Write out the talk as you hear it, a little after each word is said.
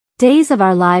Days of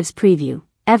Our Lives preview.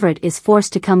 Everett is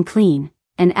forced to come clean,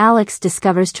 and Alex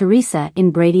discovers Teresa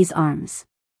in Brady's arms.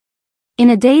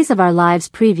 In a Days of Our Lives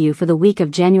preview for the week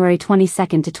of January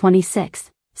 22nd to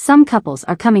 26th, some couples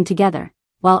are coming together,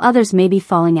 while others may be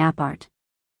falling apart.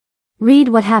 Read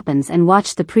what happens and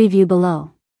watch the preview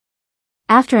below.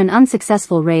 After an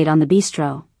unsuccessful raid on the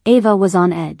bistro, Ava was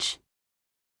on edge.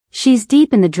 She's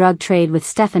deep in the drug trade with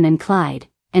Stefan and Clyde,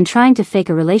 and trying to fake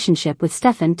a relationship with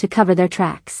Stefan to cover their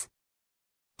tracks.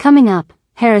 Coming up,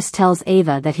 Harris tells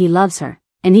Ava that he loves her,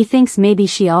 and he thinks maybe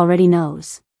she already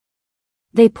knows.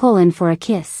 They pull in for a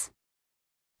kiss.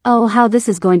 Oh, how this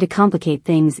is going to complicate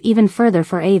things even further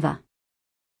for Ava.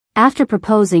 After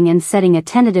proposing and setting a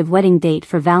tentative wedding date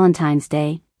for Valentine's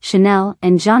Day, Chanel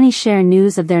and Johnny share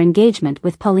news of their engagement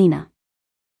with Paulina.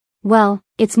 Well,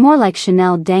 it's more like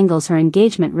Chanel dangles her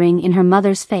engagement ring in her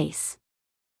mother's face.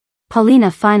 Paulina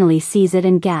finally sees it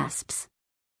and gasps.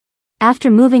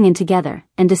 After moving in together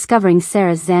and discovering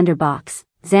Sarah's Xander box,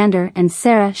 Xander and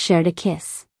Sarah shared a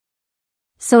kiss.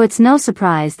 So it's no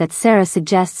surprise that Sarah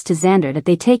suggests to Xander that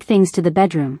they take things to the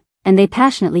bedroom, and they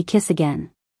passionately kiss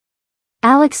again.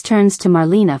 Alex turns to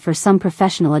Marlena for some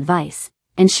professional advice,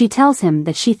 and she tells him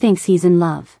that she thinks he's in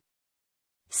love.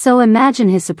 So imagine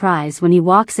his surprise when he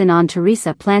walks in on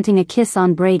Teresa planting a kiss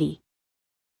on Brady.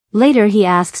 Later he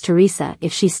asks Teresa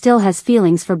if she still has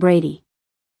feelings for Brady.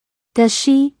 Does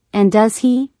she, and does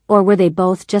he, or were they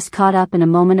both just caught up in a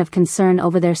moment of concern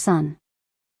over their son?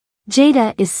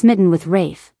 Jada is smitten with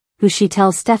Rafe, who she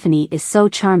tells Stephanie is so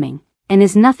charming, and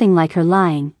is nothing like her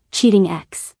lying, cheating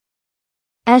ex.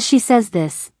 As she says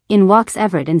this, in walks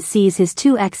Everett and sees his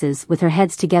two exes with their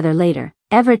heads together later.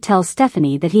 Everett tells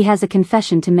Stephanie that he has a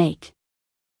confession to make.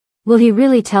 Will he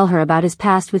really tell her about his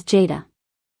past with Jada?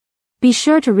 Be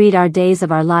sure to read our Days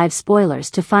of Our Lives spoilers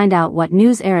to find out what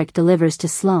news Eric delivers to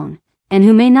Sloane, and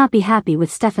who may not be happy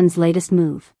with Stefan's latest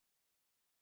move.